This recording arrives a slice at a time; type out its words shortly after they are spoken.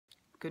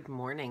Good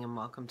morning and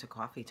welcome to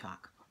Coffee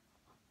Talk.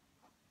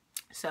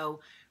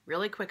 So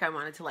really quick, I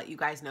wanted to let you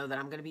guys know that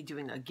I'm going to be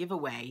doing a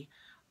giveaway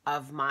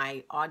of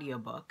my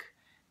audiobook.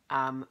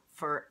 I'm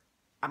going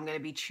to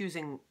be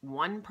choosing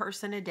one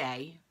person a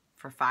day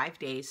for 5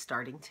 days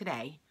starting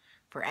today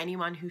for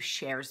anyone who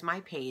shares my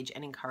page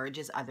and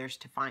encourages others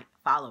to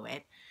follow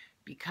it,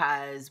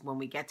 because when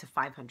we get to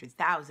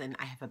 500,000,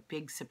 I have a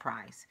big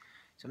surprise.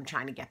 So I'm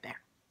trying to get there.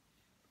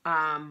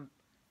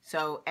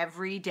 So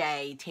every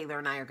day, Taylor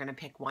and I are going to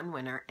pick one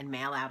winner and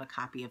mail out a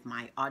copy of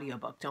my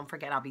audiobook. Don't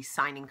forget, I'll be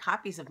signing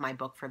copies of my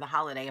book for the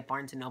holiday at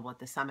Barnes & Noble at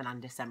the Summit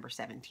on December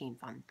 17th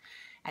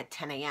at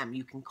 10 a.m.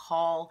 You can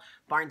call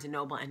Barnes &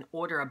 Noble and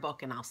order a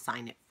book, and I'll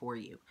sign it for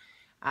you.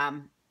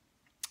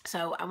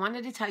 So I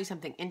wanted to tell you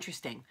something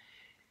interesting.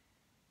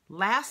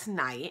 Last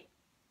night,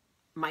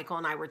 Michael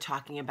and I were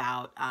talking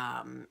about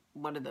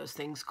what are those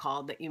things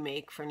called that you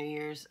make for New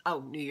Year's?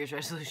 Oh, New Year's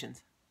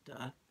resolutions.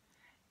 Duh.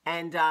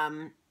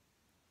 And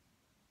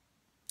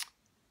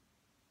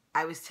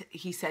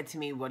he said to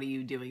me, what are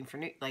you doing for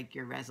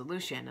your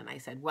resolution? And I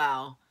said,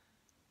 well,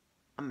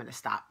 I'm going to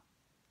stop.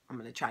 I'm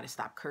going to try to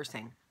stop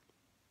cursing.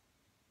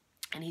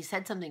 And he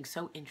said something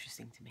so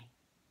interesting to me.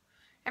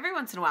 Every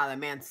once in a while, that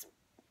man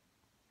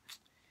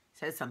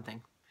says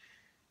something.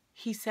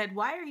 He said,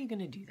 why are you going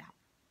to do that?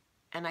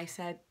 And I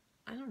said,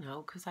 I don't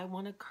know, because I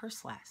want to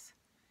curse less.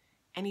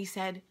 And he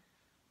said,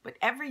 but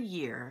every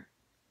year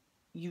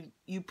you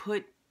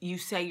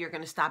say you're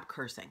going to stop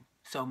cursing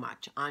so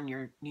much on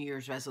your New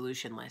Year's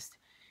resolution list.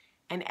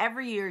 And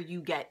every year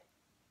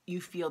you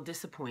feel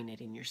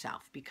disappointed in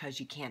yourself because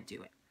you can't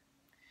do it.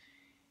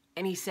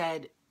 And he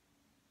said,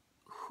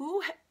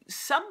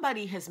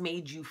 somebody has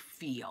made you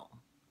feel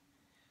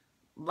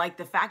like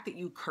the fact that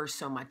you curse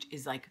so much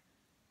is like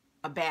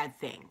a bad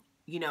thing.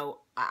 You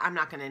know, I'm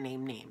not going to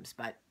name names,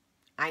 but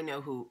I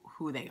know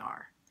who they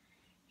are.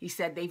 He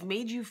said, they've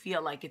made you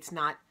feel like it's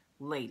not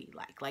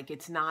ladylike, like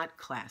it's not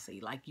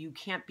classy, like you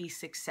can't be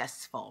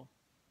successful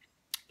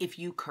if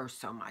you curse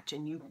so much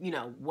and you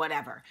know,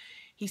 whatever.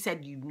 He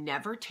said, you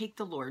never take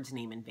the Lord's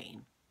name in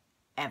vain,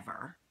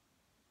 ever,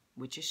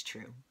 which is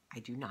true. I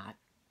do not,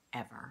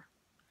 ever.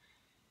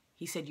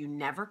 He said, you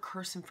never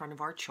curse in front of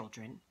our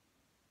children,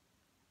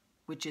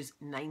 which is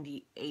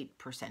 98%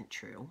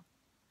 true.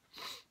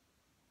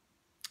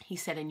 He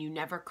said, and you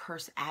never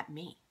curse at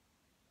me.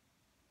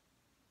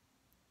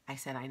 I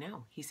said, I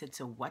know. He said,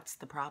 so what's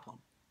the problem?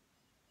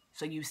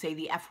 So you say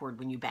the F word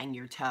when you bang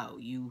your toe.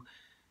 You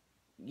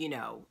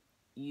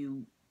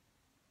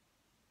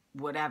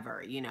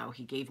whatever,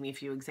 he gave me a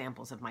few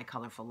examples of my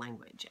colorful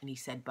language. And he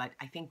said, but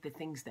I think the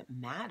things that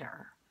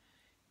matter,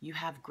 you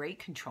have great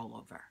control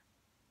over.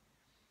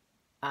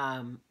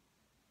 And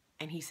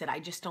he said, I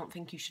just don't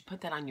think you should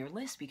put that on your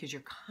list because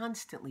you're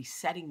constantly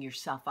setting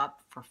yourself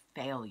up for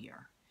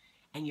failure.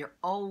 And you're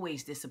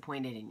always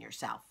disappointed in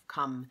yourself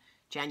come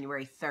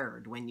January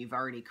 3rd when you've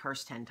already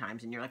cursed 10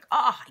 times and you're like,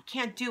 oh, I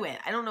can't do it.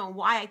 I don't know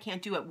why I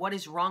can't do it. What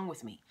is wrong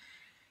with me?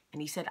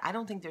 And he said, I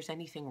don't think there's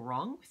anything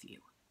wrong with you.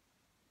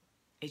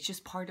 It's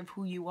just part of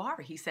who you are.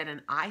 He said,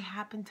 and I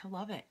happen to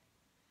love it.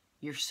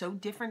 You're so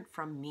different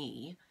from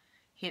me.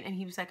 And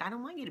he was like, I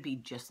don't want you to be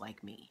just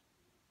like me.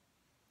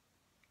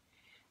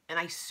 And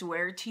I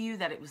swear to you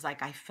that it was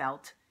like I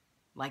felt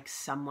like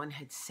someone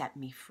had set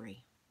me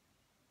free.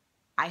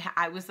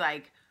 I was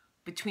like,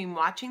 between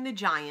watching the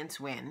Giants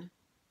win,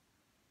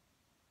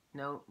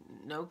 no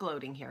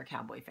gloating here,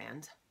 Cowboy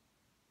fans,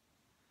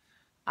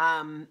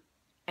 and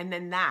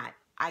then that,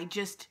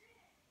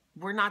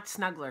 we're not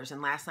snugglers.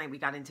 And last night we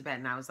got into bed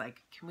and I was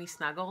like, can we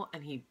snuggle?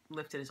 And he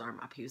lifted his arm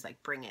up. He was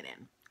like, bring it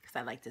in, because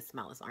I like to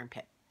smell his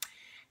armpit.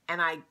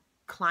 And I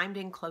climbed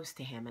in close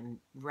to him and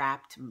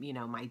wrapped,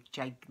 my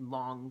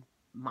long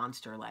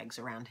monster legs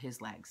around his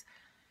legs.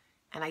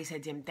 And I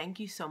said to him, thank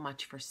you so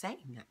much for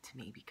saying that to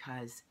me,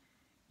 because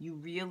you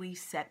really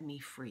set me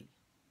free.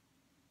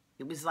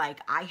 It was like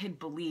I had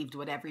believed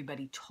what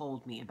everybody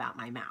told me about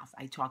my mouth.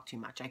 I talk too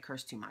much. I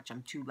curse too much.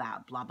 I'm too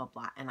loud, blah, blah,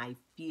 blah. And I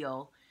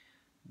feel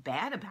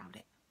bad about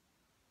it.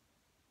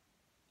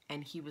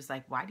 And he was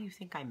like, why do you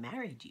think I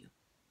married you?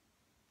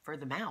 For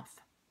the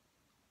mouth.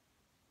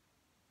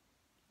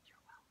 You're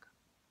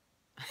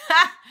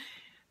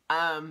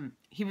welcome.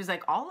 He was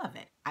like, all of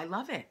it. I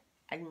love it.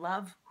 I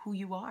love who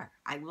you are.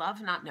 I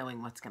love not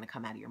knowing what's going to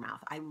come out of your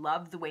mouth. I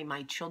love the way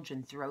my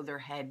children throw their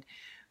head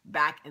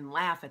back and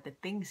laugh at the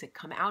things that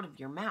come out of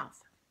your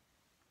mouth.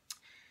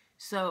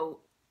 So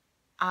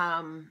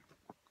I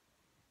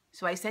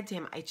said to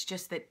him, it's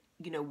just that,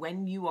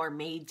 when you are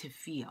made to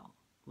feel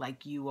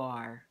like you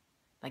are,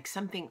 like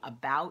something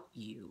about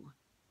you,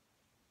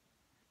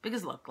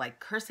 because look, like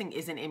cursing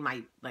isn't in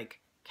my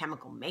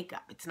chemical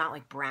makeup. It's not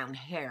like brown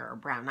hair or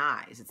brown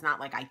eyes. It's not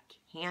like I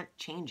can't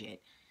change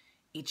it.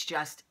 It's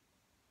just,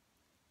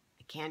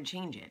 I can't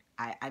change it.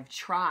 I've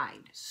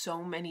tried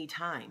so many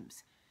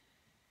times.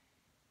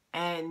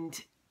 And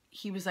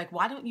he was like,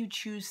 why don't you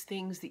choose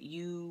things that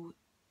you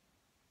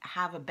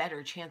have a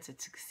better chance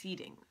at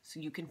succeeding, so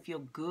you can feel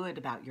good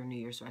about your New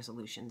Year's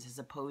resolutions, as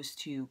opposed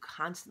to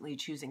constantly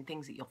choosing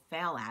things that you'll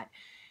fail at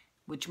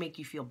which make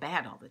you feel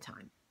bad all the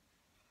time.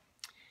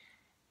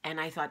 And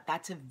I thought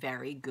that's a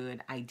very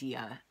good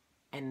idea.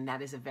 And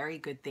that is a very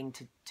good thing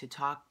to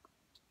talk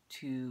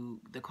to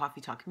the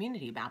Coffee Talk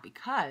community about,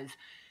 because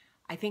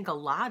I think a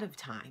lot of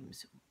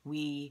times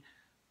we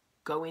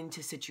go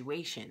into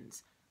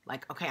situations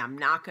like, okay, I'm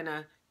not going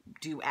to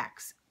do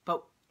X,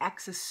 but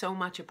X is so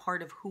much a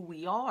part of who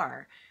we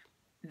are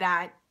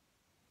that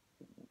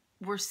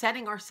we're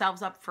setting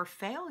ourselves up for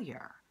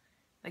failure.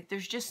 Like,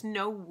 there's just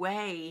no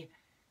way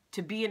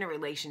to be in a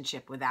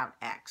relationship without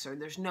X, or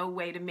there's no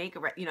way to make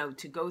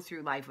to go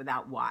through life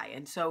without Y.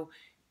 And so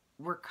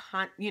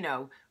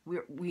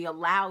we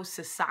allow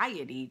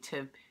society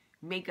to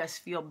make us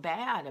feel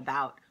bad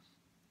about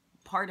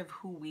part of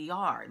who we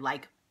are.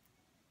 Like,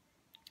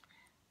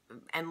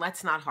 and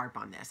let's not harp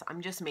on this.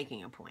 I'm just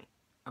making a point.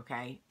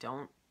 Okay.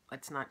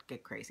 Let's not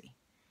get crazy.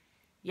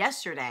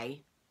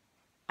 Yesterday,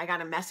 I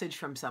got a message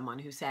from someone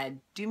who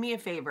said, do me a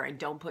favor and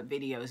don't put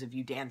videos of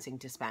you dancing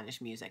to Spanish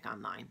music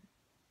online.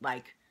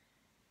 Like,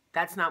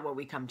 that's not what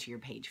we come to your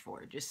page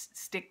for. Just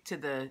stick to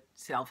the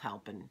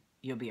self-help and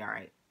you'll be all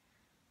right.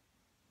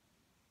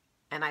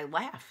 And I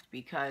laughed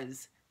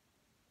because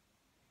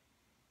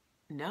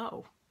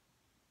no.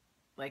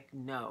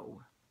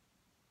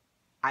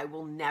 I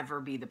will never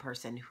be the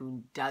person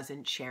who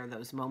doesn't share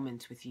those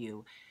moments with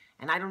you.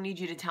 And I don't need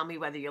you to tell me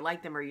whether you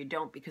like them or you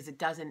don't, because it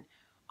doesn't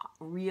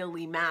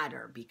really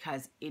matter,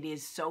 because it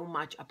is so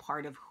much a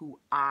part of who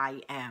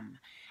I am.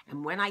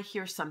 And when I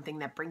hear something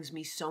that brings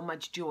me so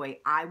much joy,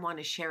 I want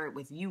to share it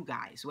with you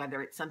guys,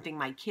 whether it's something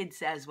my kid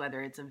says,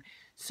 whether it's a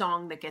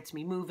song that gets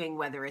me moving,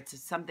 whether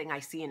it's something I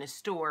see in a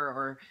store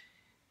or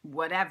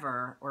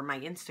whatever, or my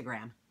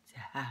Instagram.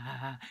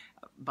 A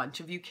bunch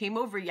of you came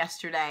over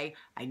yesterday.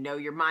 I know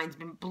your mind's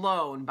been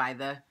blown by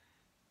the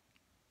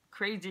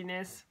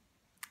craziness.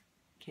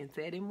 Can't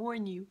say I didn't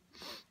warn you.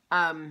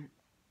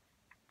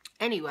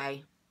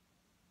 Anyway,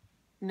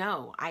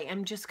 no, I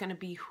am just going to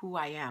be who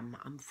I am.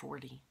 I'm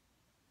 40.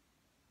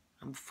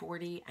 I'm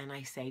 40 and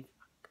I say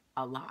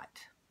a lot.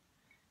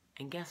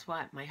 And guess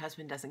what? My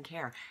husband doesn't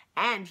care.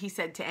 And he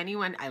said to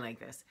anyone, I like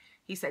this.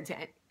 He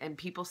said and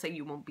people say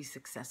you won't be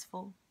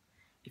successful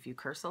if you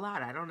curse a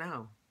lot. I don't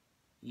know.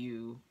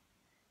 You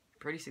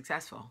pretty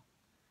successful.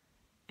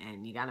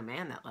 And you got a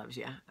man that loves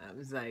you. I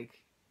was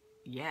like,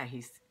 yeah,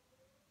 he's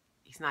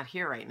not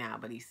here right now,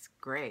 but he's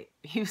great.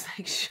 He was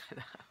like, shut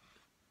up.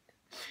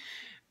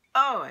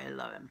 Oh, I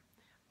love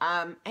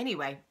him.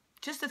 Anyway,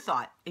 just a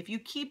thought. If you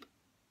keep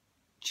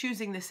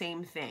choosing the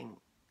same thing,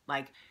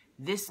 like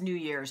this New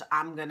Year's,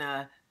 I'm going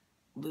to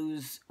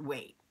lose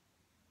weight.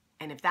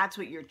 And if that's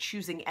what you're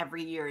choosing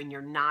every year and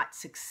you're not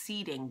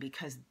succeeding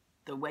because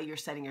the way you're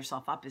setting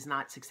yourself up is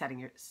not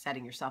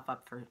setting yourself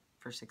up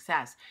for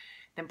success,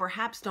 then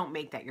perhaps don't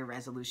make that your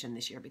resolution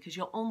this year, because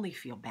you'll only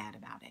feel bad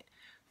about it.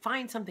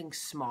 Find something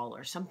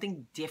smaller,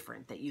 something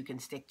different that you can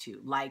stick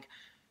to. Like,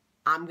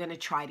 I'm going to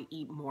try to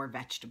eat more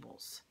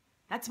vegetables.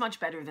 That's much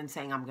better than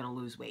saying I'm going to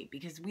lose weight,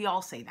 because we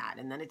all say that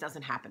and then it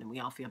doesn't happen and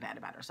we all feel bad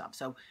about ourselves.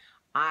 So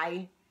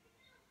I'm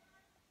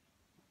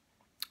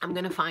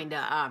going to find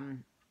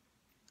an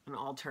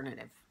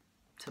alternative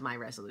to my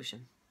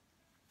resolution.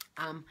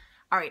 All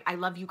right. I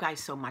love you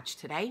guys so much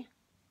today.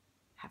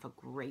 Have a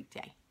great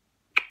day.